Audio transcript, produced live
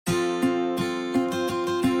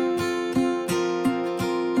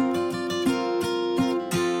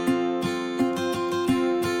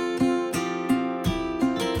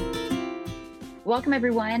Welcome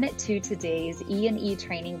everyone to today's E&E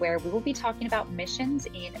training, where we will be talking about missions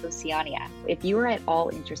in Oceania. If you are at all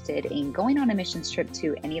interested in going on a missions trip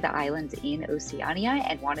to any of the islands in Oceania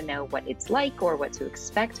and want to know what it's like or what to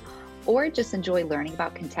expect, or just enjoy learning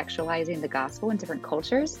about contextualizing the gospel in different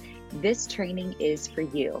cultures, this training is for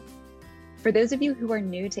you. For those of you who are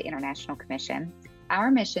new to International Commission, our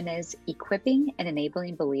mission is equipping and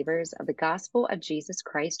enabling believers of the gospel of Jesus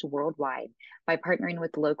Christ worldwide by partnering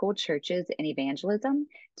with local churches in evangelism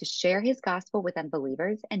to share his gospel with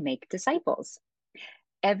unbelievers and make disciples.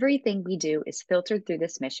 Everything we do is filtered through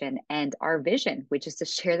this mission and our vision, which is to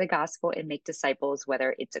share the gospel and make disciples,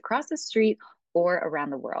 whether it's across the street or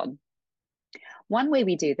around the world. One way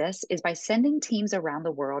we do this is by sending teams around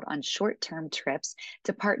the world on short-term trips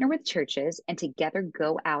to partner with churches and together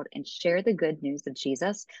go out and share the good news of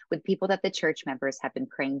Jesus with people that the church members have been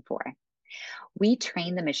praying for. We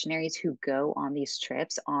train the missionaries who go on these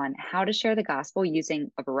trips on how to share the gospel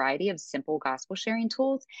using a variety of simple gospel sharing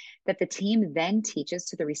tools that the team then teaches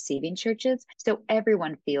to the receiving churches, so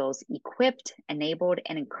everyone feels equipped, enabled,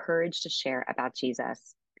 and encouraged to share about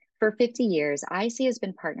Jesus. For 50 years, IC has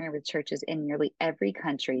been partnering with churches in nearly every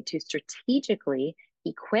country to strategically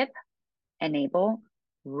equip, enable,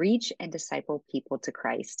 reach, and disciple people to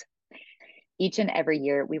Christ. Each and every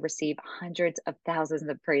year, we receive hundreds of thousands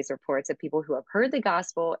of praise reports of people who have heard the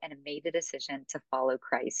gospel and have made the decision to follow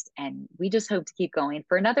Christ. And we just hope to keep going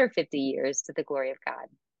for another 50 years to the glory of God.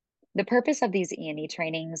 The purpose of these E&E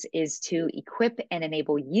trainings is to equip and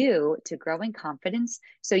enable you to grow in confidence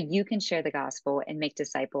so you can share the gospel and make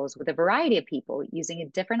disciples with a variety of people using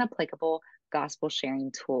different applicable gospel sharing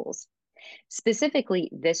tools. Specifically,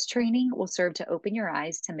 this training will serve to open your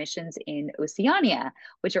eyes to missions in Oceania,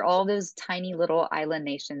 which are all those tiny little island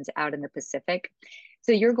nations out in the Pacific.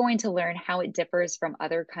 So you're going to learn how it differs from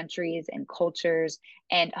other countries and cultures,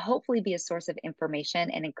 and hopefully be a source of information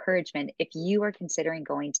and encouragement if you are considering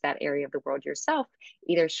going to that area of the world yourself,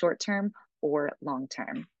 either short-term or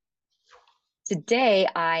long-term. Today,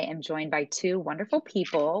 I am joined by two wonderful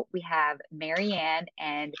people. We have Marianne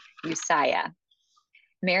and Usaia.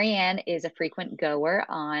 Marianne is a frequent goer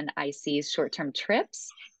on IC's short-term trips,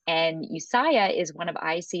 and Usaia is one of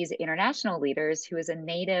IC's international leaders who is a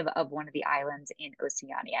native of one of the islands in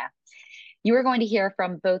Oceania. You are going to hear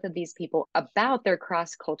from both of these people about their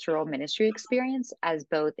cross-cultural ministry experience as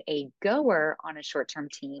both a goer on a short-term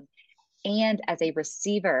team and as a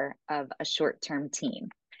receiver of a short-term team.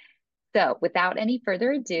 So without any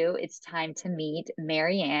further ado, it's time to meet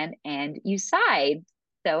Marianne and Usaia.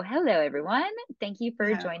 So hello, everyone. Thank you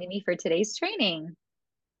for joining me for today's training.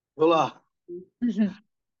 Hola.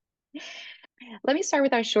 Let me start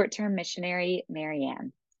with our short-term missionary,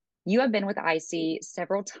 Marianne. You have been with IC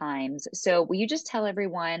several times, so will you just tell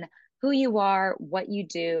everyone who you are, what you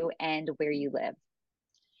do, and where you live?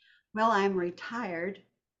 Well, I'm retired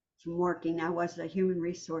from working. I was a human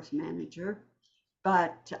resource manager,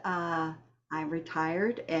 but I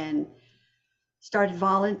retired and started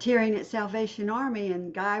volunteering at Salvation Army,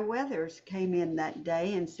 and Guy Weathers came in that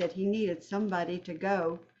day and said he needed somebody to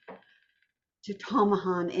go to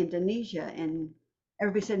Tomahan, Indonesia. And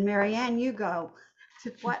everybody said, Marianne, you go. I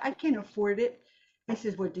said, what? I can't afford it. He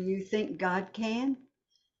says, well, do you think God can?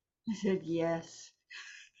 I said, yes.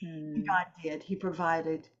 God did. He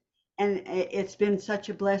provided. And it's been such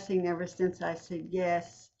a blessing ever since I said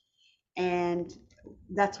yes. And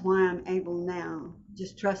that's why I'm able now,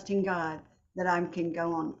 just trusting God that I can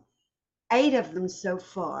go on. 8 of them so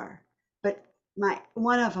far, but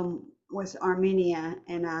one of them was Armenia,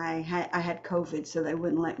 and I had COVID, so they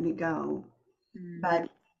wouldn't let me go. But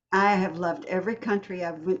I have loved every country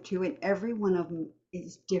I've went to, and every one of them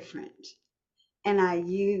is different. And I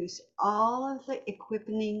use all of the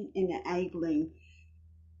equipping and enabling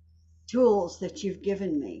tools that you've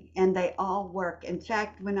given me, and they all work. In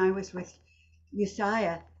fact, when I was with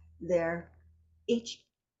Usaia there,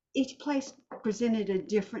 each place presented a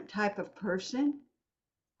different type of person,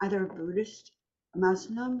 either a Buddhist, a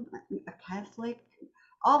Muslim, a Catholic,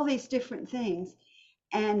 all these different things.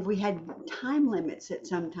 And we had time limits at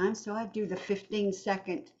some times, so I'd do the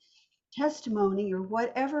 15-second testimony or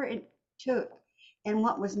whatever it took. And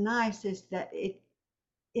what was nice is that it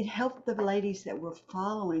helped the ladies that were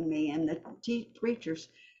following me and the preachers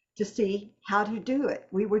to see how to do it.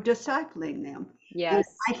 We were discipling them. Yes.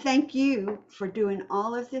 And I thank you for doing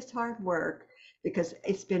all of this hard work, because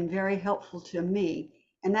it's been very helpful to me.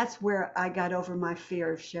 And that's where I got over my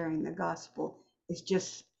fear of sharing the gospel, is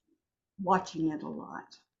just watching it a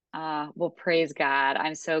lot. Well, praise God.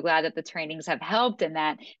 I'm so glad that the trainings have helped and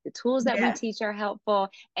that the tools that we Yes. teach are helpful.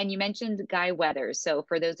 And you mentioned Guy Weathers. So,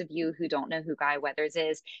 for those of you who don't know who Guy Weathers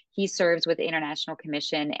is, he serves with the International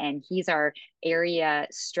Commission and he's our area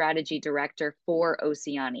strategy director for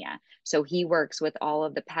Oceania. So, he works with all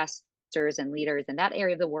of the pastors and leaders in that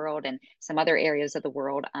area of the world and some other areas of the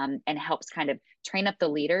world, and helps kind of train up the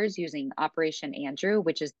leaders using Operation Andrew,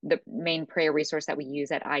 which is the main prayer resource that we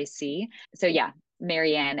use at IC. So, yeah,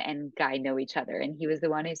 Marianne and Guy know each other, and he was the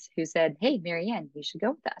one who said, "Hey, Marianne, you should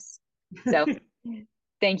go with us." So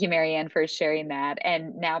thank you, Marianne, for sharing that.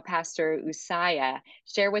 And now, Pastor Usaia,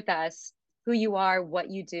 share with us who you are, what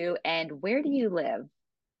you do, and where do you live?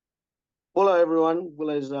 Hello, everyone.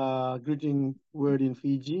 Well, as a greeting word in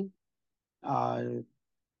Fiji, uh,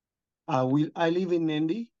 I live in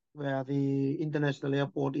Nadi, where the international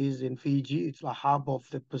airport is in Fiji. It's a hub of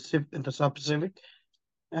the Pacific, in the South Pacific,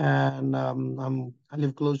 and I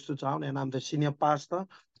live close to town, and I'm the senior pastor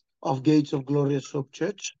of Gates of Glorious Hope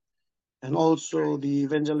Church, and also the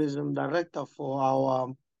evangelism director for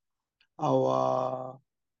our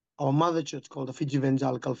our mother church called the Fiji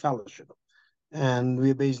Evangelical Fellowship. And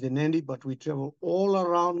we're based in Nadi, but we travel all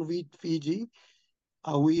around Fiji.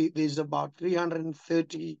 There's about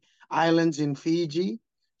 330 islands in Fiji.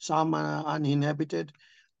 Some are uninhabited,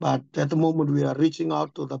 but at the moment we are reaching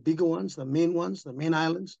out to the bigger ones, the main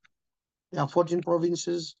islands. There are 14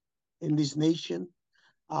 provinces in this nation.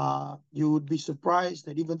 You would be surprised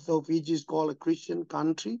that even though Fiji is called a Christian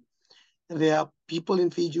country, there are people in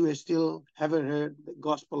Fiji who still haven't heard the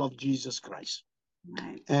gospel of Jesus Christ.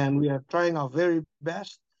 Right. And we are trying our very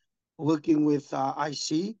best, working with IC,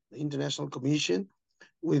 the International Commission,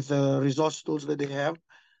 with the resource tools that they have,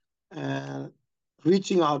 and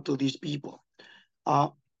reaching out to these people.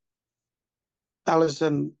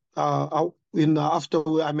 Alison,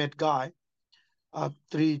 after I met Guy,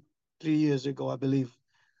 three years ago, I believe,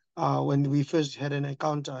 when we first had an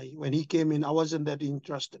encounter, when he came in, I wasn't that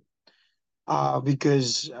interested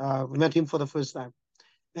because we met him for the first time.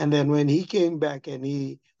 And then when he came back and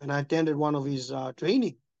I attended one of his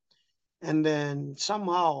training, and then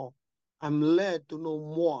somehow I'm led to know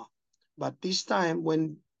more. But this time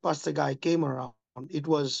when Pastor Guy came around, it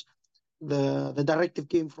was the directive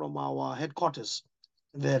came from our headquarters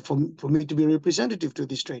that for me to be representative to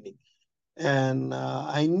this training. And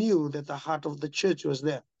I knew that the heart of the church was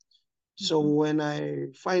there. So when I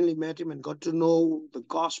finally met him and got to know the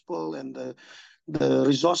gospel and the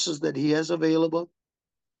resources that he has available,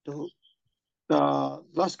 the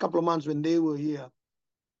last couple of months when they were here,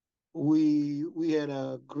 we had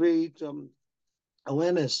a great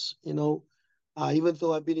awareness. Even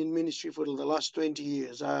though I've been in ministry for the last 20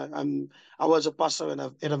 years, I was a pastor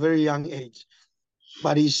at a very young age.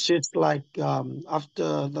 But it's just like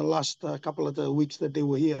after the last couple of the weeks that they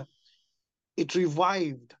were here, it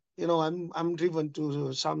revived. I'm driven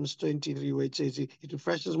to Psalms 23, where it says it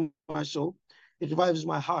refreshes my soul, it revives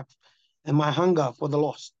my heart and my hunger for the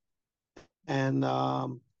lost. And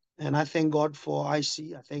I thank God for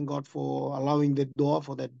IC. I thank God for allowing the door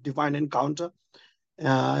for that divine encounter.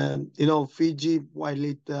 Fiji, while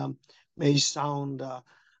it may sound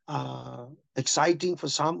exciting for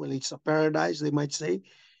some, well, it's a paradise, they might say.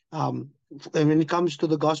 And when it comes to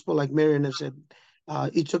the gospel, like Marianne has said,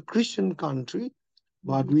 it's a Christian country,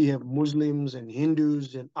 but we have Muslims and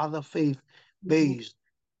Hindus and other faith based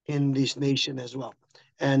in this nation as well.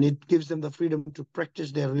 And it gives them the freedom to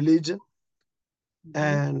practice their religion.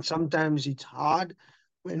 And sometimes it's hard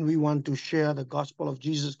when we want to share the gospel of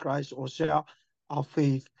Jesus Christ or share our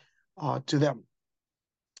faith to them.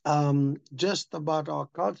 Just about our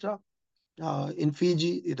culture, in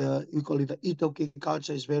Fiji, we call it the Itoke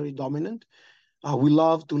culture is very dominant. We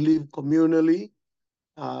love to live communally.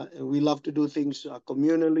 We love to do things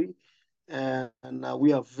communally. And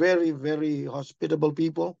we are very, very hospitable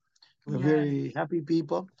people. We're very happy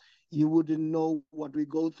people. You wouldn't know what we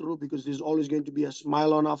go through because there's always going to be a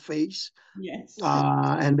smile on our face. Yes.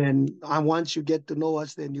 And then once you get to know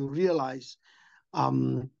us, then you realize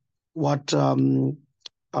what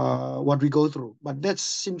we go through. But that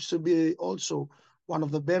seems to be also one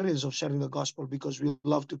of the barriers of sharing the gospel, because we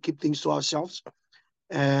love to keep things to ourselves.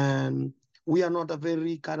 And we are not a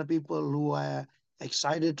very kind of people who are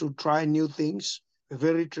excited to try new things. We're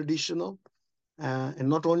very traditional. And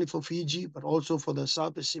not only for Fiji, but also for the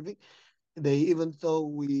South Pacific. Even though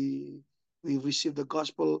we receive the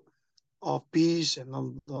gospel of peace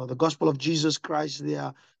and the gospel of Jesus Christ, they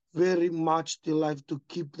are very much still like to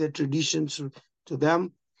keep their traditions to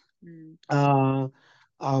them. When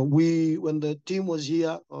the team was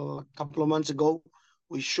here a couple of months ago,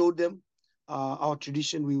 we showed them our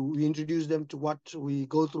tradition. We introduce them to what we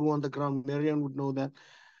go through on the ground. Marianne would know that.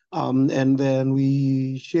 And then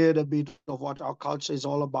we shared a bit of what our culture is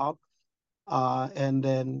all about. And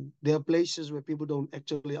then there are places where people don't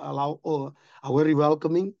actually allow or are very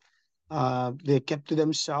welcoming. They're kept to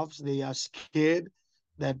themselves. They are scared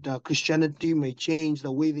that Christianity may change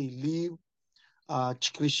the way they live.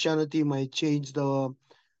 Christianity might change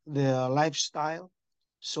their lifestyle.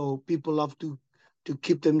 So people love to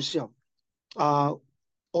keep themselves. Uh,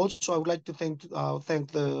 Also, I would like to thank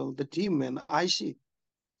the team and IC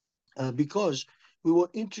because we were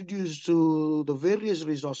introduced to the various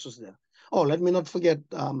resources there. Oh, let me not forget,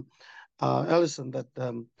 Alison,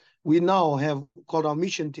 that we now have called our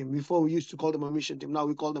mission team. Before we used to call them a mission team. Now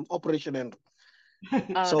we call them Operation Andrew.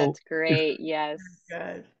 Oh, So that's great. Yes.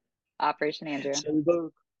 Good. Operation Andrew. so we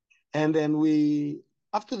go, and then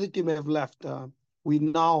after the team have left, we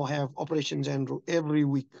now have Operations Andrew every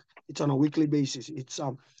week. It's on a weekly basis. It's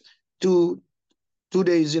two 2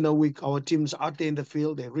 days in a week. Our teams out there in the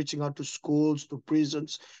field. They're reaching out to schools, to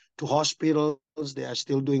prisons, to hospitals. They're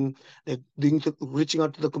reaching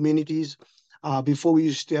out to the communities. Before we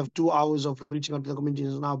used to have 2 hours of reaching out to the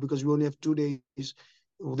communities. Now, because we only have 2 days,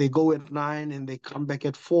 they go at 9 and they come back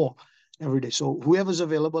at 4 every day. So whoever's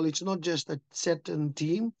available, it's not just a certain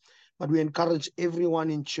team, but we encourage everyone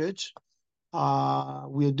in church. We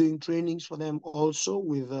are doing trainings for them also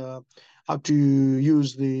with how to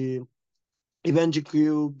use the evangel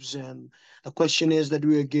cubes and the questionnaires that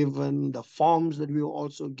we were given, the forms that we were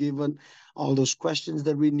also given, all those questions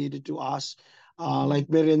that we needed to ask. Like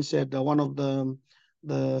Marianne said, one of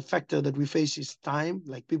the factor that we face is time.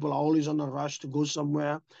 Like people are always on a rush to go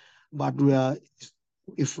somewhere, but we are.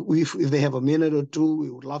 If they have a minute or two, we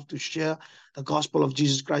would love to share the gospel of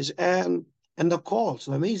Jesus Christ and the calls.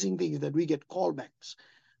 The amazing thing is that we get callbacks.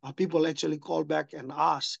 People actually call back and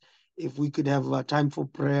ask if we could have time for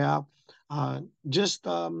prayer. Just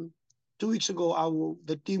 2 weeks ago,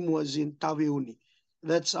 the team was in Taveuni.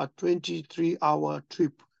 That's a 23-hour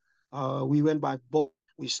trip. We went by boat.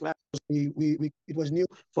 We slept. It was new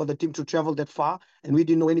for the team to travel that far, and we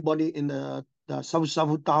didn't know anybody in the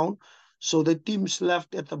Savu town. So the team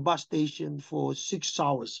slept at the bus station for 6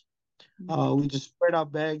 hours. We just spread our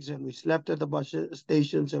bags and we slept at the bus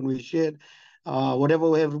stations and we shared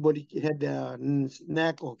whatever everybody had their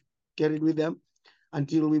snack or carried with them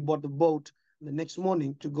until we bought the boat the next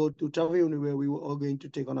morning to go to Taveuni where we were all going to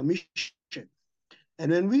take on a mission.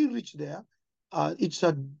 And when we reached there,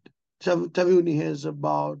 Taveuni has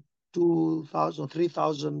about 2,000 or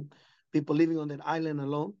 3,000 people living on that island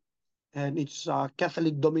alone, and it's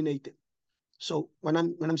Catholic dominated. So when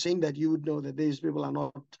I'm saying that, you would know that these people are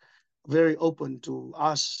not very open to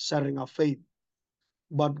us sharing our faith.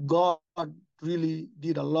 But God really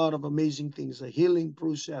did a lot of amazing things. The healing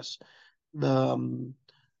process, the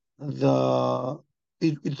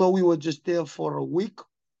we thought we were just there for a week.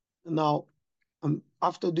 Now,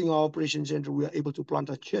 after doing our operation center, we are able to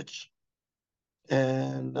plant a church,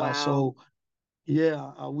 and Wow.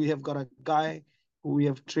 we have got a guy who we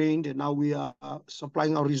have trained, and now we are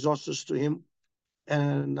supplying our resources to him.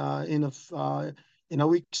 And in a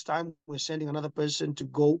week's time, we're sending another person to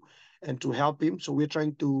go and to help him. So we're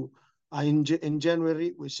trying to in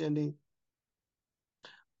January we're sending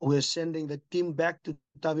the team back to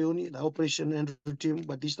Taveuni, the Operation Andrew team.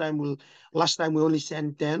 But last time we only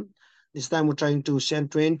sent 10. This time we're trying to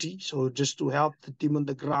send 20. So just to help the team on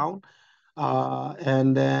the ground.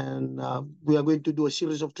 And then we are going to do a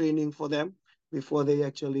series of training for them before they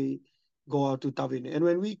actually go out to Taveuni. And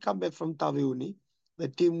when we come back from Taveuni, the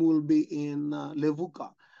team will be in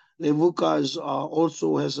Levuka. Levuka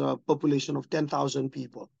also has a population of 10,000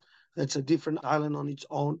 people. That's a different island on its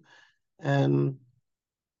own. And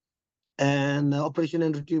Operation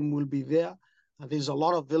Andrew team will be there. There's a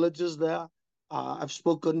lot of villages there. I've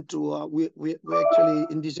spoken to, we actually,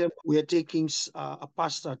 in December, we are taking a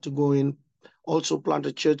pastor to go in, also plant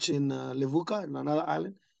a church in Levuka, in another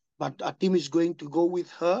island. But our team is going to go with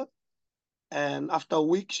her. And after a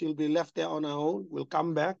week, she'll be left there on her own. We'll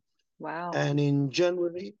come back. Wow. And in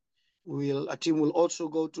January, a team will also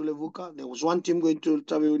go to Levuka. There was one team going to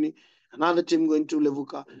Taveuni, another team going to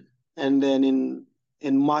Levuka. And then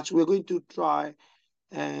in March, we're going to try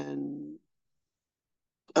and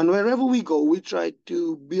wherever we go, we try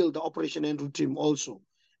to build the Operation Andrew team also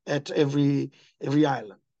at every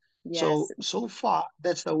island. Yes. So far,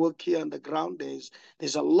 that's the work here on the ground.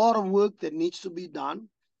 There's a lot of work that needs to be done,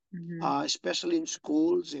 especially in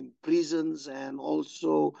schools, in prisons, and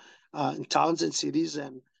also in towns and cities.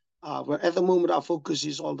 And where at the moment our focus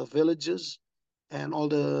is all the villages and all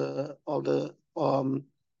the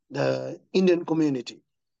Indian community.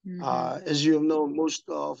 As you know, most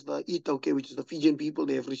of the Itoke, which is the Fijian people,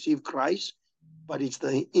 they have received Christ, but it's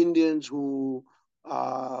the Indians who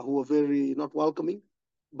are very not welcoming.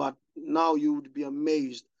 But now you would be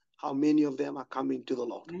amazed how many of them are coming to the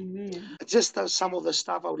Lord. Amen. Just some of the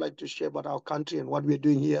stuff I would like to share about our country and what we're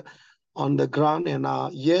doing here on the ground. And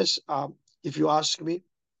yes, if you ask me,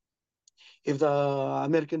 if the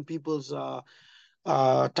American people's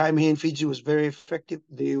time here in Fiji was very effective,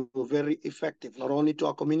 they were very effective, not only to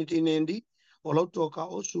our community in Endi, Olotoka,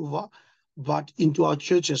 Osuva, but into our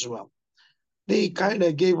church as well. They kind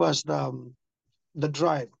of gave us the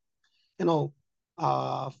drive. You know,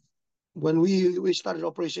 when we started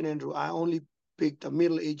Operation Andrew, I only picked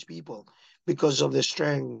middle-aged people because of their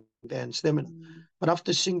strength and stamina. But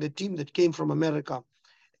after seeing the team that came from America,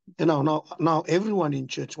 now everyone in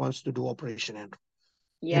church wants to do Operation Andrew.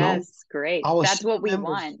 Yes, great. Our That's what we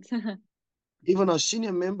members, want. even our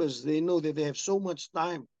senior members, they know that they have so much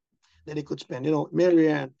time that they could spend.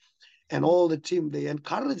 Marianne and all the team, they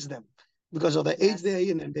encourage them because of the age they're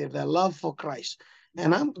in and their love for Christ.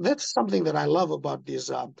 And that's something that I love about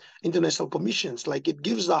these international commissions. Like, it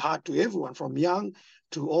gives the heart to everyone from young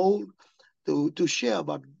to old to share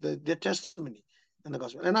about their testimony and the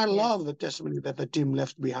gospel. And I love the testimony that the team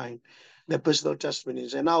left behind, their personal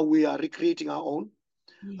testimonies. And now we are recreating our own,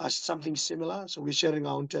 something similar. So we're sharing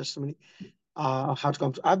our own testimony. How it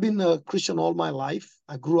comes. I've been a Christian all my life.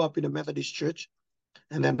 I grew up in a Methodist church,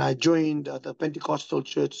 and then I joined the Pentecostal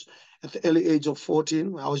church at the early age of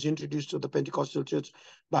 14. I was introduced to the Pentecostal church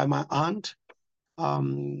by my aunt,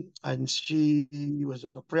 and she was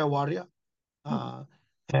a prayer warrior,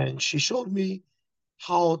 and she showed me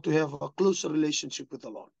how to have a closer relationship with the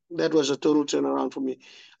Lord. That was a total turnaround for me.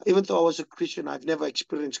 Even though I was a Christian, I've never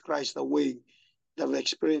experienced Christ the way that I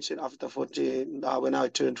experienced it after 14, when I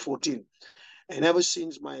turned 14. And ever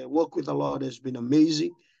since, my work with the Lord has been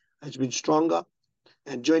amazing. It's been stronger.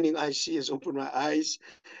 And joining IC has opened my eyes.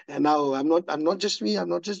 And now I'm not just me. I'm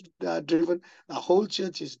not just driven. The whole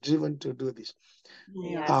church is driven to do this.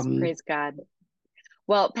 Yes, praise God.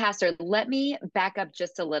 Well, Pastor, let me back up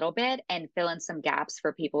just a little bit and fill in some gaps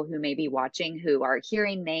for people who may be watching, who are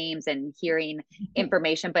hearing names and hearing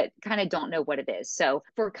information, but kind of don't know what it is. So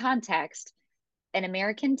for context, an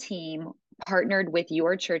American team partnered with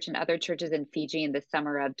your church and other churches in Fiji in the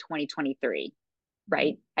summer of 2023,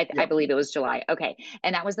 right? I believe it was July. Okay.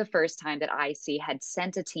 And that was the first time that IC had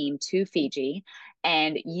sent a team to Fiji.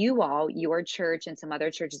 And your church and some other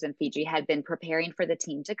churches in Fiji had been preparing for the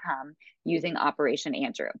team to come using Operation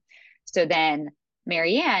Andrew. So then,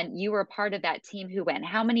 Marianne, you were part of that team who went.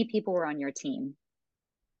 How many people were on your team?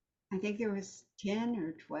 I think there was 10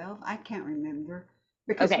 or 12. I can't remember.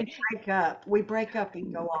 Because we break up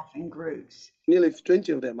and go off in groups. Nearly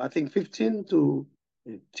 20 of them. I think 15 to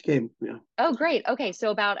it came. Yeah. Oh, great. Okay. So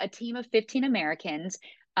about a team of 15 Americans.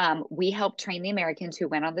 We helped train the Americans who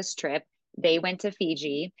went on this trip. They went to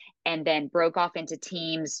Fiji and then broke off into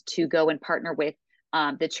teams to go and partner with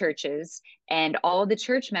the churches, and all of the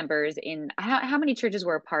church members how many churches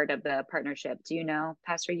were a part of the partnership? Do you know,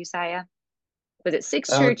 Pastor Usaia? Was it 6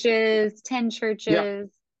 churches, 10 churches? Yeah.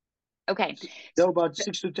 Okay. There were about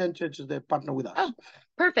 6 to 10 churches that partner with us. Oh,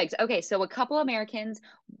 perfect. Okay. So a couple Americans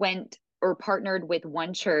went or partnered with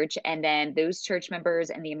one church, and then those church members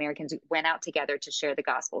and the Americans went out together to share the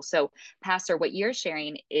gospel. So, Pastor, what you're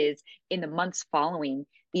sharing is in the months following,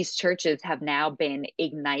 these churches have now been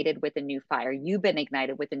ignited with a new fire. You've been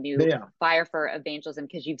ignited with a new fire for evangelism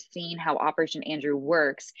because you've seen how Operation Andrew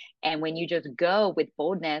works. And when you just go with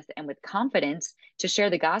boldness and with confidence to share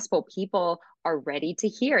the gospel, people are ready to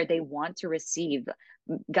hear. They want to receive.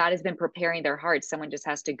 God has been preparing their hearts. Someone just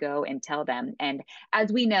has to go and tell them. And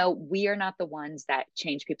as we know, we are not the ones that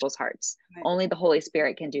change people's hearts. Right. Only the Holy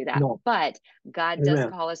Spirit can do that. No. But God does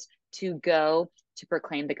call us to go to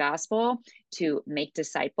proclaim the gospel, to make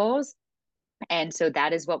disciples. And so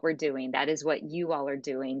that is what we're doing. That is what you all are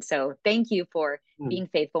doing. So thank you for being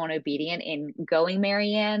faithful and obedient in going,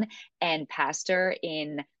 Marianne, and Pastor,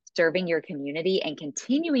 in serving your community and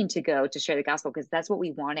continuing to go to share the gospel, because that's what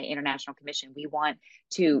we want at International Commission. We want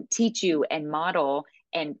to teach you and model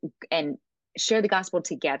and share the gospel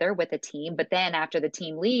together with a team. But then after the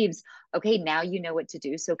team leaves, okay, now you know what to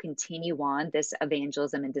do. So continue on this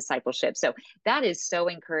evangelism and discipleship. So that is so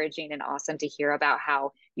encouraging and awesome to hear about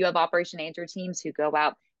how you have Operation Andrew teams who go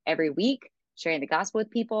out every week sharing the gospel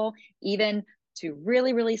with people, even to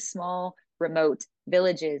really, really small, remote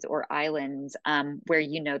villages or islands where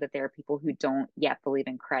you know that there are people who don't yet believe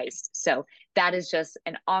in Christ. So that is just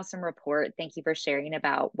an awesome report. Thank you for sharing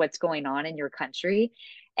about what's going on in your country.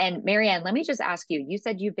 And Marianne, let me just ask you, you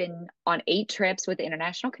said you've been on 8 trips with the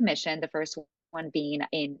International Commission. The first one being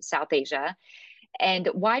in South Asia. And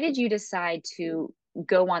why did you decide to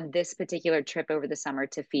go on this particular trip over the summer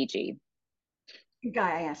to Fiji?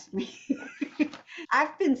 Guy asked me.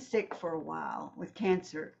 I've been sick for a while with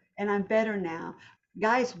cancer, and I'm better now.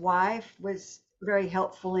 Guy's wife was very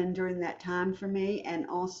helpful in during that time for me, and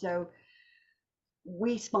also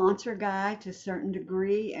we sponsor Guy to a certain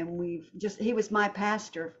degree, and he was my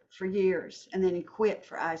pastor for years, and then he quit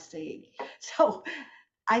for IC. So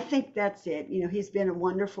I think that's it. He's been a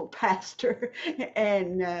wonderful pastor,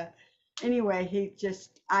 and anyway,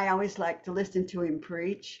 I always like to listen to him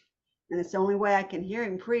preach. And it's the only way I can hear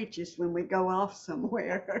him preach is when we go off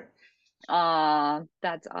somewhere.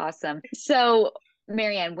 That's awesome. So,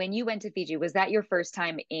 Marianne, when you went to Fiji, was that your first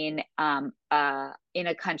time in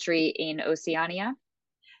a country in Oceania?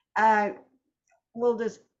 Well,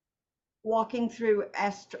 does walking through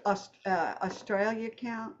Australia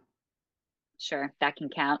count? Sure, that can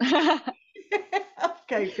count.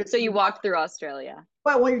 Okay. So you walked through Australia.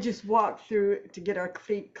 Well, we just walked through to get our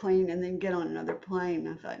feet clean and then get on another plane.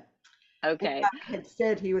 I thought. Okay. And God had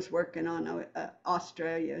said he was working on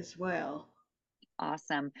Australia as well.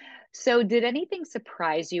 Awesome. So did anything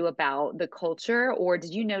surprise you about the culture, or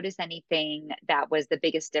did you notice anything that was the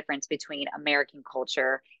biggest difference between American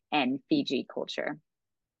culture and Fiji culture?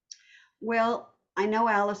 Well, I know,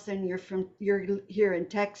 Allison, you're here in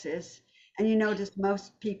Texas, and you notice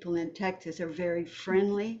most people in Texas are very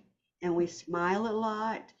friendly, and we smile a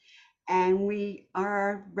lot, and we are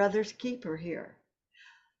our brother's keeper here.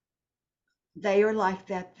 They are like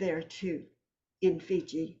that there too, in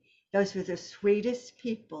Fiji. Those were the sweetest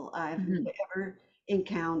people I've ever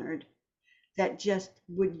encountered, that just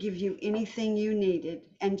would give you anything you needed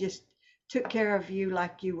and just took care of you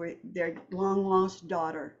like you were their long lost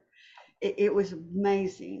daughter. It was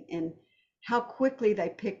amazing, and how quickly they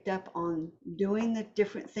picked up on doing the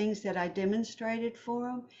different things that I demonstrated for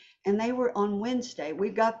them. And they were on Wednesday. We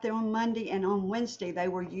got there on Monday, and on Wednesday they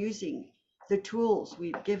were using the tools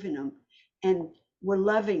we'd given them and were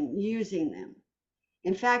loving using them.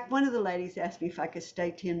 In fact, one of the ladies asked me if I could stay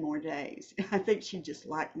 10 more days. I think she just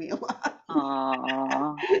liked me a lot.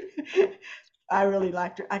 Aww. I really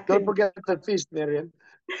liked her. Don't forget the feast, Marianne.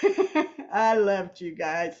 I loved you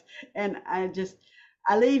guys. And I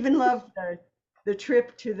even loved the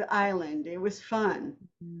trip to the island. It was fun.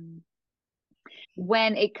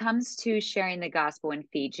 When it comes to sharing the gospel in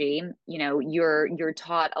Fiji, you're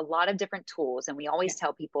taught a lot of different tools, and we always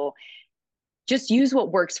tell people, just use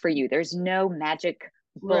what works for you. There's no magic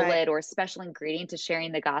bullet or special ingredient to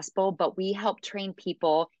sharing the gospel, but we help train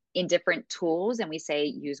people in different tools, and we say,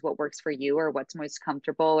 use what works for you, or what's most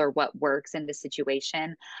comfortable, or what works in the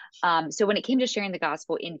situation. So when it came to sharing the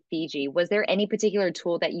gospel in Fiji, was there any particular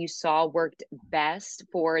tool that you saw worked best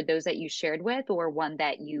for those that you shared with, or one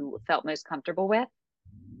that you felt most comfortable with?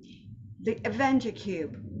 The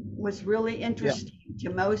EvangeCube was really interesting to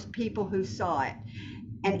most people who saw it.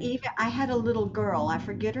 And even I had a little girl, I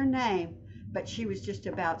forget her name, but she was just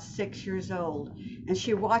about 6 years old. And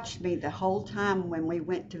she watched me the whole time when we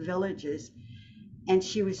went to villages. And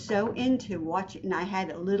she was so into watching. And I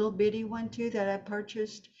had a little bitty one too that I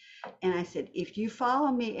purchased. And I said, if you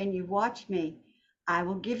follow me and you watch me, I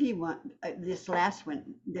will give you one, this last one,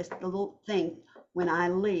 this little thing when I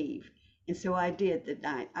leave. And so I did the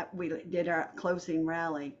night. We did our closing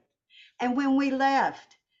rally. And when we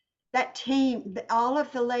left, that team, all of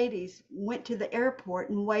the ladies went to the airport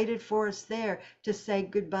and waited for us there to say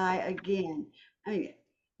goodbye again. I mean,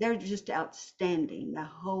 they're just outstanding. The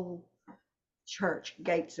whole church,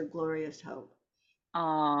 Gates of Glorious Hope.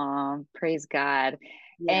 Oh, praise God.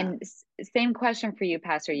 Yeah. And same question for you,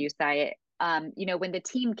 Pastor Usaia. When the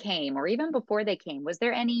team came, or even before they came, was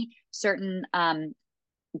there any certain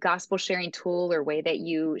gospel sharing tool or way that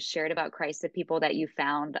you shared about Christ to people that you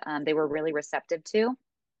found they were really receptive to?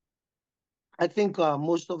 I think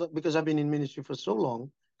most of it, because I've been in ministry for so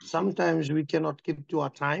long, sometimes we cannot keep to our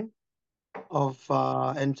time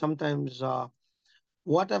and sometimes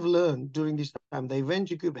what I've learned during this time, the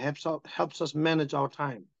EvangeCube helps us manage our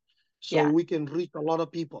time, so we can reach a lot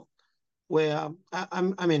of people. Where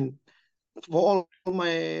I mean, for all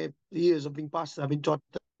my years of being pastor, I've been taught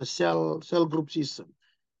the cell group system.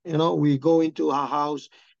 We go into our house,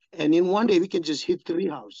 and in one day we can just hit 3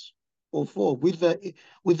 houses or 4 with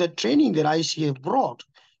the training that ICF brought.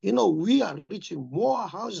 We are reaching more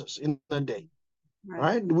houses in a day.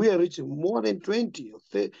 Right? We are reaching more than 20 or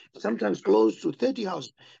 30, sometimes close to 30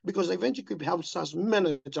 houses, because EvangeCube helps us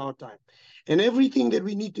manage our time. And everything that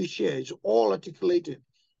we need to share is all articulated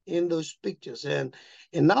in those pictures. And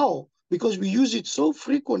now, because we use it so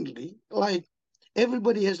frequently, like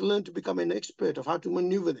everybody has learned to become an expert of how to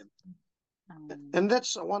maneuver them. And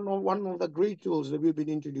that's one of the great tools that we've been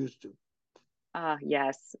introduced to.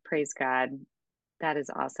 Yes, praise God. That is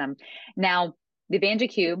awesome. Now, the Evangel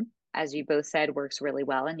Cube, as you both said, works really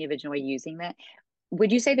well and you've enjoyed using that.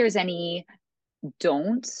 Would you say there's any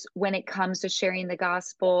don'ts when it comes to sharing the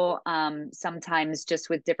gospel? Sometimes just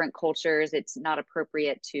with different cultures, it's not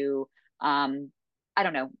appropriate to, I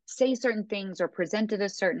don't know, say certain things or present it a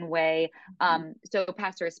certain way. So,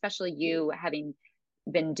 Pastor, especially you having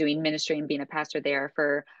been doing ministry and being a pastor there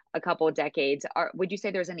for a couple of decades, would you say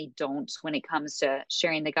there's any don'ts when it comes to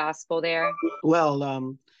sharing the gospel there?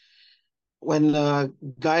 Well, when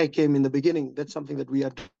Guy came in the beginning, that's something that we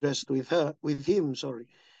addressed with him, sorry,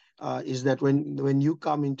 is that when you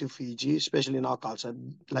come into Fiji, especially in our culture,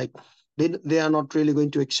 like they are not really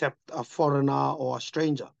going to accept a foreigner or a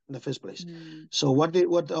stranger in the first place. So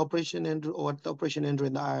what Operation Andrew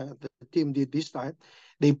and the team did this time,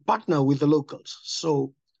 they partner with the locals.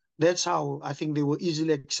 So that's how I think they were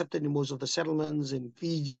easily accepted in most of the settlements in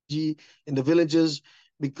Fiji, in the villages,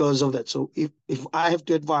 because of that. So if I have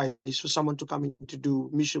to advise for someone to come in to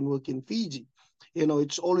do mission work in Fiji,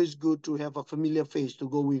 it's always good to have a familiar face to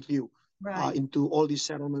go with you into all these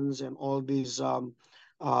settlements and all these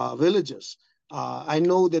villages. I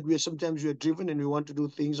know that sometimes we are driven and we want to do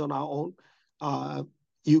things on our own.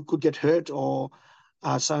 You could get hurt, or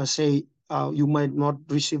you might not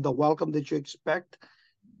receive the welcome that you expect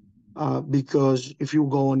because if you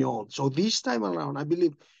go on your own. So this time around, I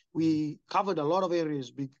believe we covered a lot of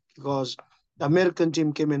areas because the American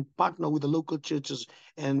team came and partnered with the local churches,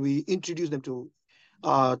 and we introduced them to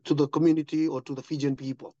the community or to the Fijian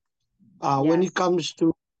people. When it comes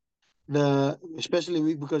to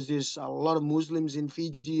especially because there's a lot of Muslims in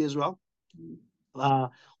Fiji as well.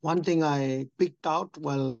 One thing I picked out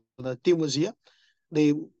while the team was here,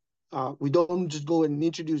 we don't just go and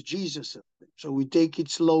introduce Jesus. So we take it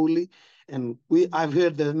slowly, and I've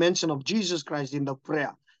heard the mention of Jesus Christ in the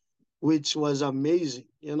prayer, which was amazing,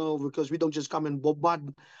 because we don't just come and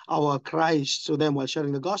bombard our Christ to them while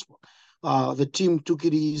sharing the gospel. The team took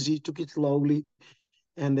it easy, took it slowly.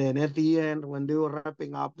 And then at the end, when they were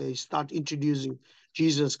wrapping up, they start introducing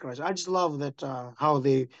Jesus Christ. I just love that how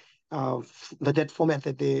that format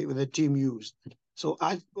that the team used. So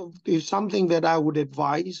it's something that I would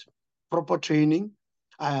advise, proper training.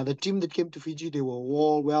 The team that came to Fiji, they were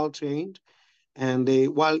all well trained, and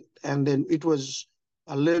then it was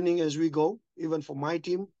a learning as we go. Even for my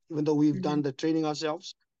team, even though we've done the training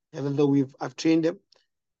ourselves, even though I've trained them.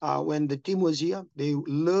 When the team was here, they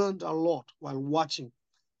learned a lot while watching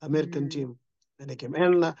American team when they came.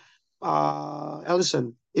 And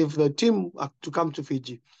Alison, if the team are to come to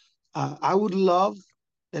Fiji, I would love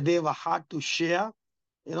that they have a heart to share,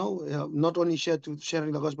 not only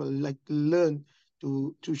sharing the gospel, like learn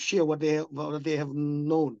to share what they have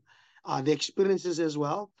known, the experiences as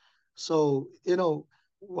well. So,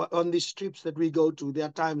 on these trips that we go to, there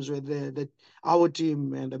are times where that our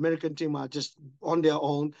team and the American team are just on their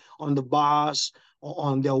own, on the bus or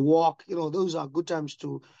on their walk. Those are good times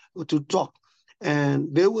to talk.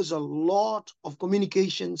 And there was a lot of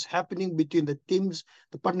communications happening between the teams,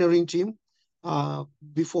 the partnering team,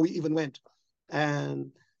 before we even went.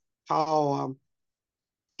 And how,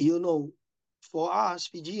 for us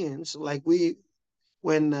Fijians, like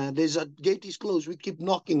when there's a gate is closed, we keep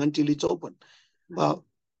knocking until it's open. Well,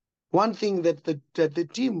 one thing that the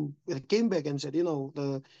team came back and said,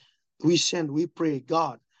 we pray,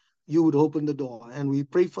 God, you would open the door, and we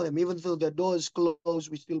pray for them. Even though the door is closed,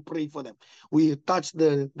 we still pray for them. We touch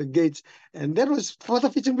the gates, and that was, for the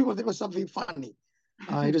Fijian people, that was something funny.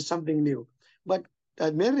 It was something new. But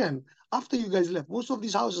Marianne, after you guys left, most of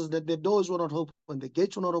these houses that the doors were not open, the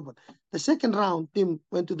gates were not open. The second round, team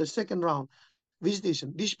went to the second round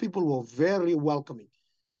visitation. These people were very welcoming.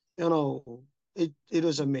 It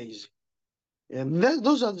was amazing. And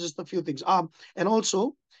those are just a few things. And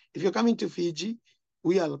also, if you're coming to Fiji,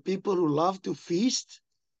 we are people who love to feast.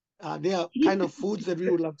 There are kind of foods that we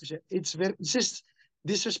would love to share. It's just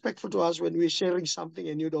disrespectful to us when we're sharing something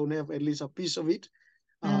and you don't have at least a piece of it.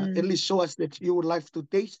 At least show us that you would like to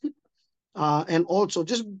taste it. And also,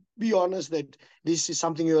 just be honest that this is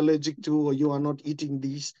something you're allergic to or you are not eating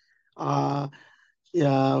these.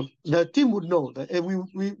 Yeah, the team would know that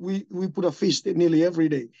we put a feast nearly every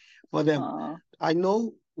day for them. I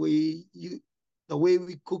know the way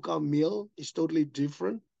we cook our meal is totally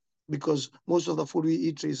different because most of the food we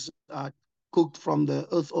eat is cooked from the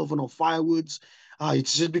earth oven or firewoods.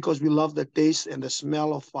 It's just because we love the taste and the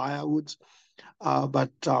smell of firewoods.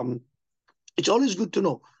 But it's always good to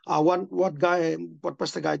know. What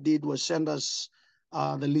Pastor Guy did was send us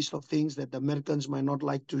the list of things that the Americans might not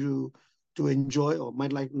like to to enjoy or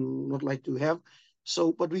might like not like to have.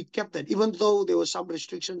 So, but we kept that. Even though there were some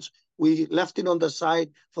restrictions, we left it on the side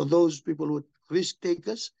for those people who risk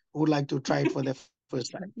takers who would like to try it for their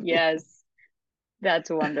first time. Yes, that's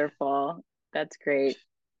wonderful. That's great.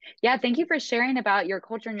 Yeah, thank you for sharing about your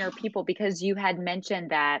culture and your people, because you had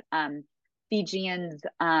mentioned that Fijians,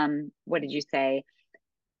 what did you say?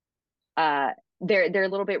 Uh, they're a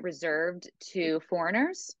little bit reserved to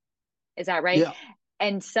foreigners. Is that right? Yeah.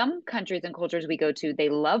 And some countries and cultures we go to, they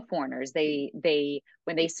love foreigners. They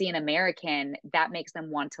when they see an American, that makes them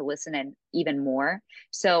want to listen and even more.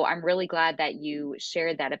 So I'm really glad that you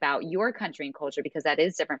shared that about your country and culture, because that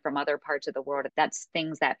is different from other parts of the world. That's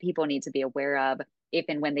things that people need to be aware of if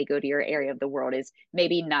and when they go to your area of the world, is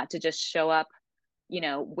maybe not to just show up,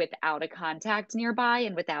 without a contact nearby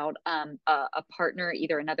and without a partner,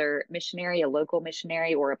 either another missionary, a local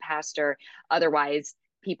missionary, or a pastor. Otherwise,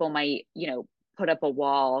 people might, put up a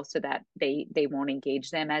wall so that they won't engage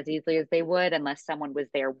them as easily as they would unless someone was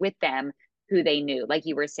there with them who they knew. Like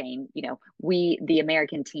you were saying, the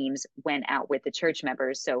American teams went out with the church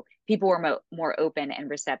members, so people were more open and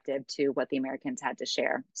receptive to what the Americans had to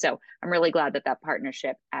share. So I'm really glad that that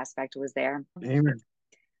partnership aspect was there. Amen.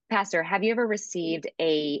 Pastor, have you ever received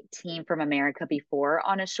a team from America before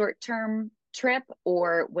on a short-term trip,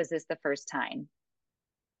 or was this the first time?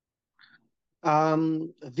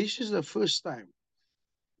 This is the first time.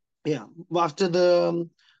 Yeah. After the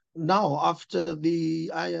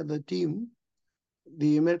team,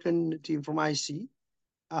 the American team from IC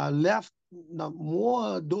left, now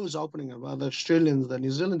more doors opening up. The Australians, the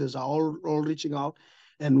New Zealanders are all reaching out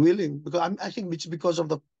and willing, because I think it's because of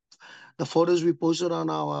the photos we posted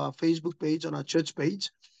on our Facebook page, on our church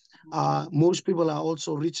page. Most people are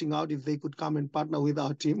also reaching out if they could come and partner with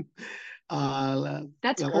our team. That's all of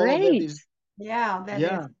that great. is, Yeah, that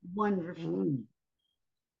yeah. is wonderful. Mm.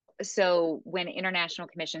 So when International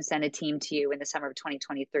Commission sent a team to you in the summer of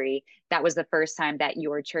 2023, that was the first time that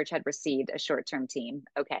your church had received a short-term team.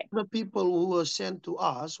 Okay. The people who were sent to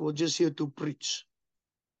us were just here to preach.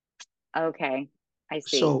 Okay. I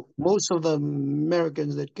see. So most of the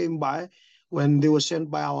Americans that came by, when they were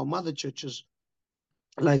sent by our mother churches,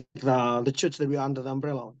 like the church that we're under the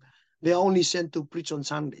umbrella of, they are only sent to preach on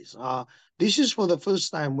Sundays. This is for the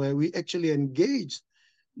first time where we actually engaged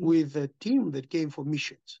with a team that came for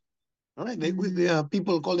missions. All right,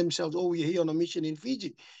 people call themselves, oh, we're here on a mission in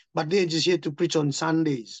Fiji, but they're just here to preach on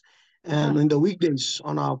Sundays and in the weekdays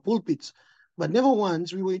on our pulpits. But never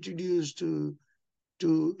once we were introduced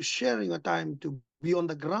to sharing a time to be on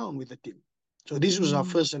the ground with the team. So this was our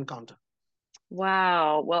first encounter.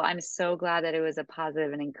 Wow. Well, I'm so glad that it was a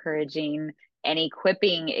positive and encouraging and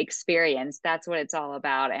equipping experience. That's what it's all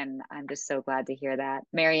about. And I'm just so glad to hear that.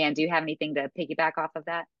 Marianne, do you have anything to piggyback off of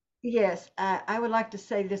that? Yes, I would like to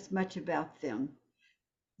say this much about them.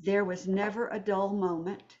 There was never a dull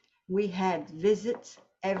moment. We had visits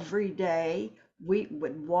every day. We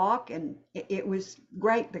would walk, and it was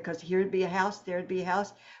great because here'd be a house, there'd be a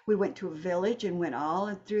house. We went to a village and went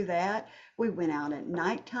all through that. We went out at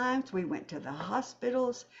night times. We went to the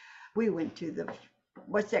hospitals. We went to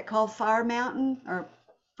what's that called? Fire Mountain or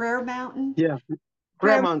Prayer Mountain? Yeah, Prayer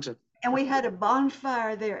Prayer, Mountain. and we had a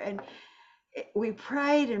bonfire there, and we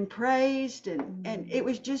prayed and praised, and it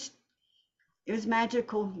was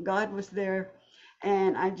magical. God was there,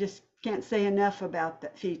 and I just can't say enough about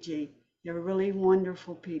that Fiji. They were really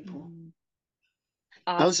wonderful people.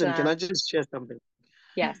 Alison, can I Awesome. just share something?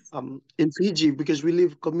 Yes. In Fiji, because we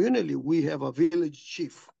live communally, we have a village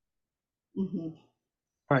chief. Hmm.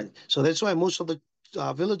 Right. So that's why most of the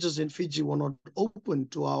villages in Fiji were not open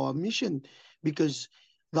to our mission, because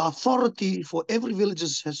the authority for every village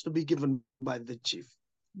has to be given by the chief.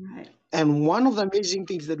 Right. And one of the amazing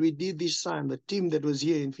things that we did this time, the team that was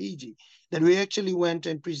here in Fiji, that we actually went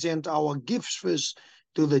and present our gifts first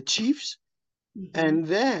to the chiefs, and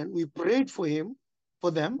then we prayed for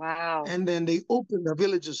them, Wow. and then they opened the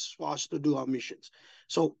villages for us to do our missions.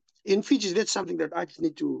 So in Fiji, that's something that I just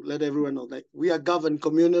need to let everyone know, that we are governed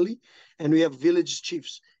communally and we have village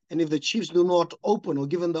chiefs. And if the chiefs do not open or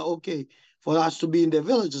given the okay for us to be in their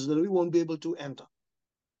villages, then we won't be able to enter.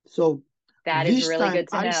 So That is this really time good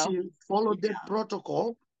to I know. see followed that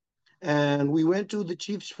protocol, and we went to the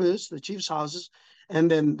chiefs first, the chiefs' houses,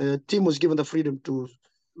 and then the team was given the freedom to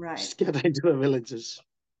scatter into the villages.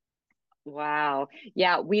 Wow.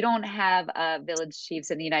 Yeah, we don't have village chiefs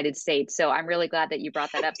in the United States. So I'm really glad that you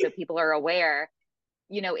brought that up so people are aware.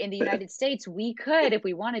 In the United States, we could, if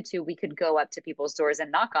we wanted to, we could go up to people's doors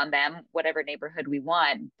and knock on them, whatever neighborhood we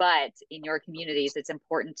want. But in your communities, it's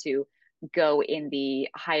important to go in the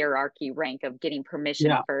hierarchy rank of getting permission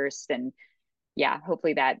Yeah. first. And yeah,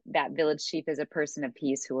 hopefully that village chief is a person of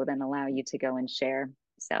peace who will then allow you to go and share.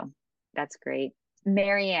 So that's great.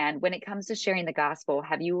 Marianne, when it comes to sharing the gospel,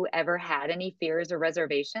 have you ever had any fears or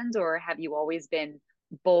reservations, or have you always been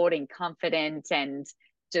bold and confident and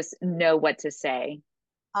just know what to say?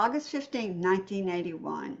 August 15th,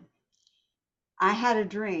 1981. I had a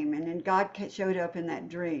dream, and then God showed up in that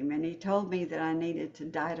dream, and He told me that I needed to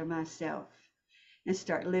die to myself and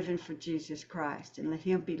start living for Jesus Christ and let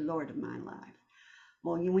Him be Lord of my life.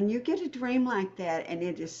 Well, when you get a dream like that and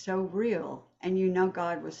it is so real and you know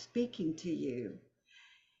God was speaking to you,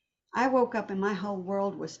 I woke up and my whole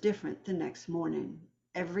world was different the next morning.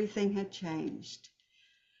 Everything had changed.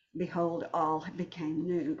 Behold, all became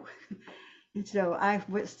new. And so I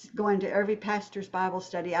was going to every pastor's Bible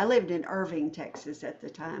study. I lived in Irving, Texas at the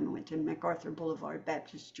time. I went to MacArthur Boulevard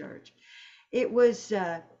Baptist Church. It was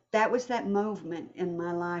that movement in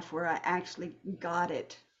my life where I actually got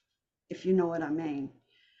it, if you know what I mean.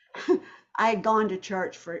 I had gone to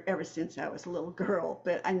church for ever since I was a little girl,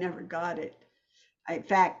 but I never got it. In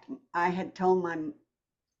fact, I had told my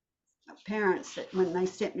parents that when they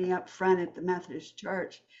sent me up front at the Methodist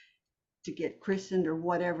church to get christened or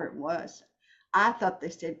whatever it was, I thought they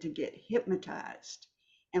said to get hypnotized.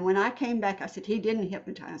 And when I came back, I said, He didn't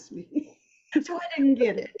hypnotize me. So I didn't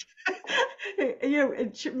get it.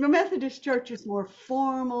 The Methodist church is more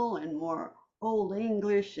formal and more Old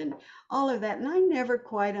English and all of that. And I never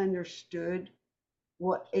quite understood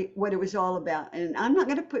what it was all about. And I'm not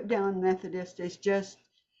going to put down Methodist. It's just,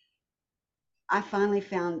 I finally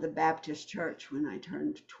found the Baptist church when I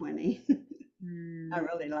turned 20. I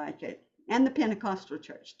really like it. And the Pentecostal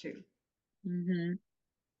church too. Mm-hmm.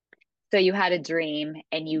 So you had a dream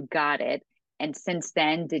and you got it. And since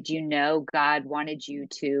then, did you know God wanted you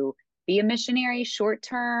to be a missionary short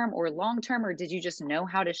term or long term, or did you just know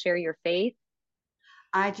how to share your faith?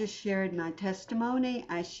 I just shared my testimony.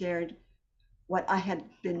 I shared what I had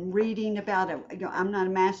been reading about it. I'm not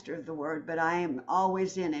a master of the word, but I am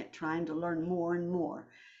always in it, trying to learn more and more.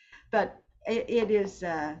 But it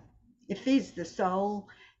feeds the soul,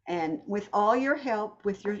 and with all your help,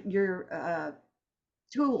 with your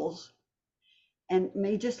tools, and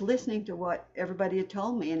me just listening to what everybody had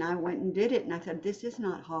told me, and I went and did it, and I said, this is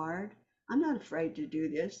not hard. I'm not afraid to do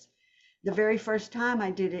this. The very first time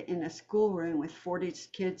I did it in a schoolroom with 40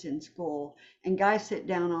 kids in school, and guys sit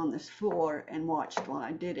down on this floor and watched while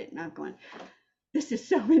I did it, and I'm going, this is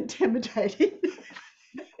so intimidating.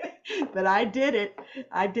 But I did it,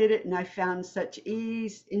 and I found such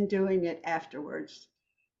ease in doing it afterwards.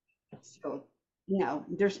 So no,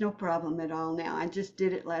 there's no problem at all now. I just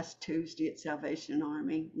did it last Tuesday at Salvation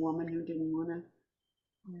Army. Woman who didn't want to.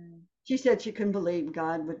 She said she couldn't believe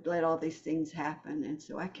God would let all these things happen. And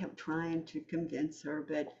so I kept trying to convince her,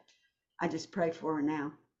 but I just pray for her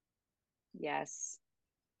now. Yes.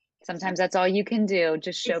 Sometimes that's all you can do.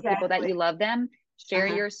 Just show people that you love them. Share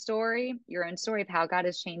your story, your own story of how God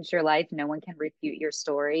has changed your life. No one can refute your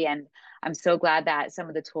story. And I'm so glad that some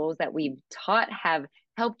of the tools that we've taught have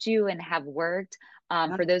helped you and have worked.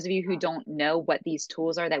 For those of you who don't know what these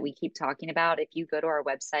tools are that we keep talking about, if you go to our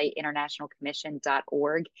website,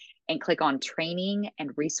 internationalcommission.org, and click on training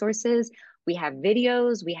and resources, we have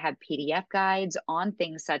videos, we have PDF guides on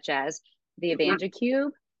things such as the Evangel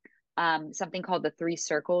Cube, something called the 3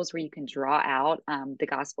 circles where you can draw out the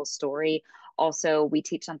gospel story. Also, we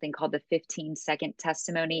teach something called the 15-second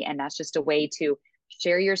testimony, and that's just a way to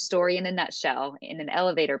share your story in a nutshell in an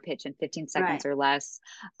elevator pitch in 15 seconds or less,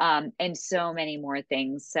 and so many more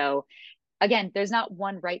things. So again, there's not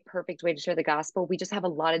one right, perfect way to share the gospel. We just have a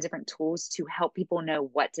lot of different tools to help people know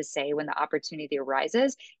what to say when the opportunity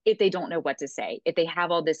arises, if they don't know what to say, if they have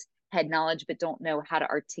all this head knowledge, but don't know how to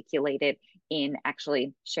articulate it in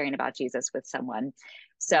actually sharing about Jesus with someone.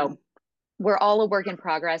 So we're all a work in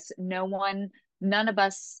progress. None of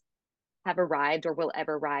us have arrived or will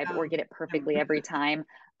ever arrive or get it perfectly every time.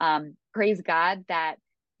 Praise God that,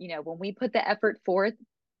 when we put the effort forth,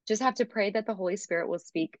 just have to pray that the Holy Spirit will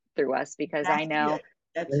speak through us, because I know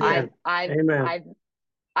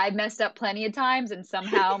I've messed up plenty of times, and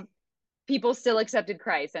somehow people still accepted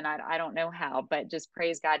Christ, and I don't know how, but just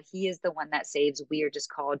praise God. He is the one that saves. We are just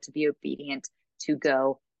called to be obedient, to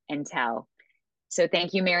go and tell. So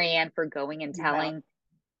thank you, Marianne, for going and telling.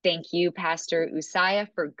 Thank you, Pastor Usaia,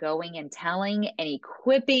 for going and telling and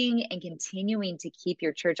equipping and continuing to keep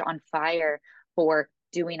your church on fire for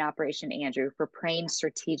doing Operation Andrew, for praying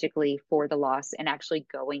strategically for the lost and actually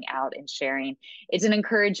going out and sharing. It's an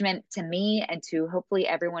encouragement to me and to hopefully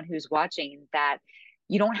everyone who's watching that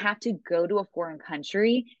you don't have to go to a foreign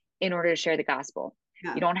country in order to share the gospel.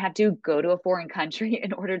 You don't have to go to a foreign country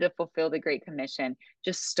in order to fulfill the Great Commission.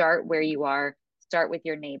 Just start where you are. start with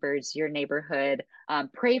your neighbors, your neighborhood.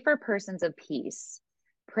 Pray for persons of peace.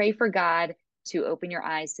 Pray for God to open your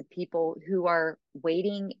eyes to people who are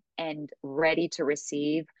waiting and ready to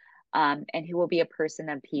receive, and who will be a person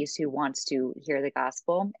of peace who wants to hear the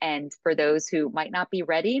gospel. And for those who might not be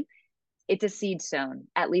ready, it's a seed sown.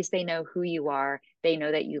 At least they know who you are. They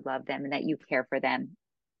know that you love them and that you care for them.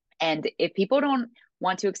 And if people don't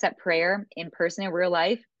want to accept prayer in person in real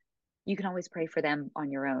life, you can always pray for them on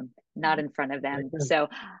your own, not in front of them. So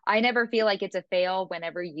I never feel like it's a fail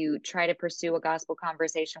whenever you try to pursue a gospel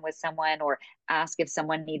conversation with someone or ask if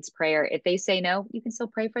someone needs prayer. If they say no, you can still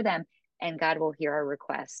pray for them and God will hear our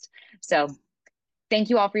request. So thank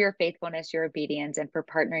you all for your faithfulness, your obedience, and for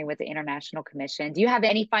partnering with the International Commission. Do you have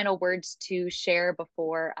any final words to share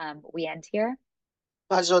before we end here?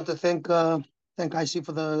 I just want to thank IC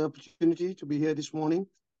for the opportunity to be here this morning.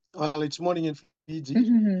 Well, it's morning in Fiji.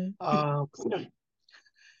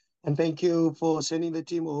 And thank you for sending the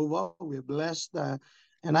team over. We're blessed.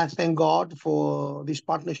 And I thank God for this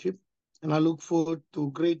partnership. And I look forward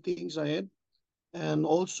to great things ahead. And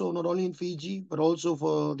also not only in Fiji, but also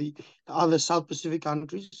for the other South Pacific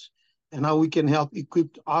countries and how we can help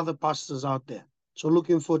equip other pastors out there. So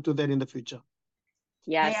looking forward to that in the future.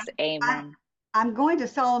 Yes, Hey, amen. I'm going to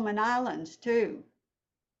Solomon Islands too,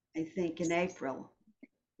 I think in April.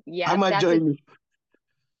 Yes, I might join you.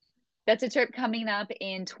 That's a trip coming up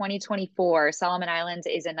in 2024. Solomon Islands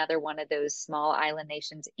is another one of those small island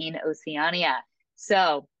nations in Oceania.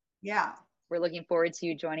 So yeah, we're looking forward to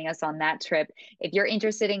you joining us on that trip. If you're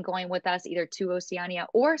interested in going with us either to Oceania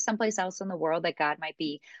or someplace else in the world that God might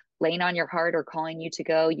be laying on your heart or calling you to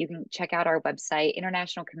go, you can check out our website,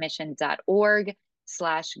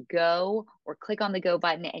 internationalcommission.org/go, or click on the go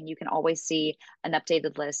button, and you can always see an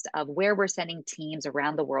updated list of where we're sending teams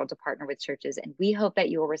around the world to partner with churches. And we hope that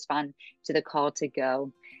you will respond to the call to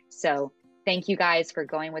go. So thank you guys for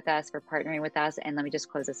going with us, for partnering with us. And let me just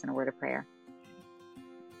close this in a word of prayer.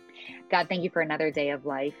 God, thank you for another day of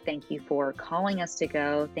life. Thank you for calling us to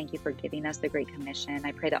go. Thank you for giving us the Great Commission.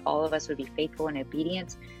 I pray that all of us would be faithful and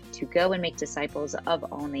obedient to go and make disciples of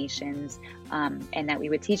all nations, and that we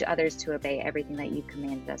would teach others to obey everything that you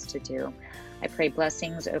commanded us to do. I pray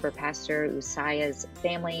blessings over Pastor Usaia's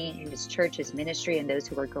family, his church, his ministry, and those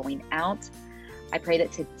who are going out. I pray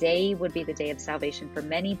that today would be the day of salvation for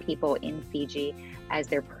many people in Fiji as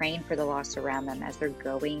they're praying for the lost around them, as they're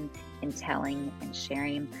going and telling and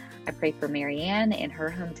sharing. I pray for Marianne in her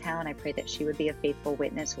hometown. I pray that she would be a faithful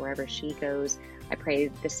witness wherever she goes. I pray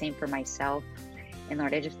the same for myself. And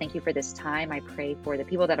Lord, I just thank you for this time. I pray for the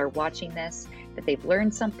people that are watching this, that they've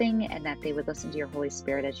learned something and that they would listen to your Holy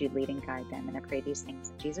Spirit as you lead and guide them. And I pray these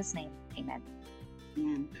things in Jesus' name. Amen.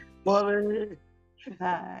 Amen. Bye.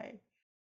 Bye.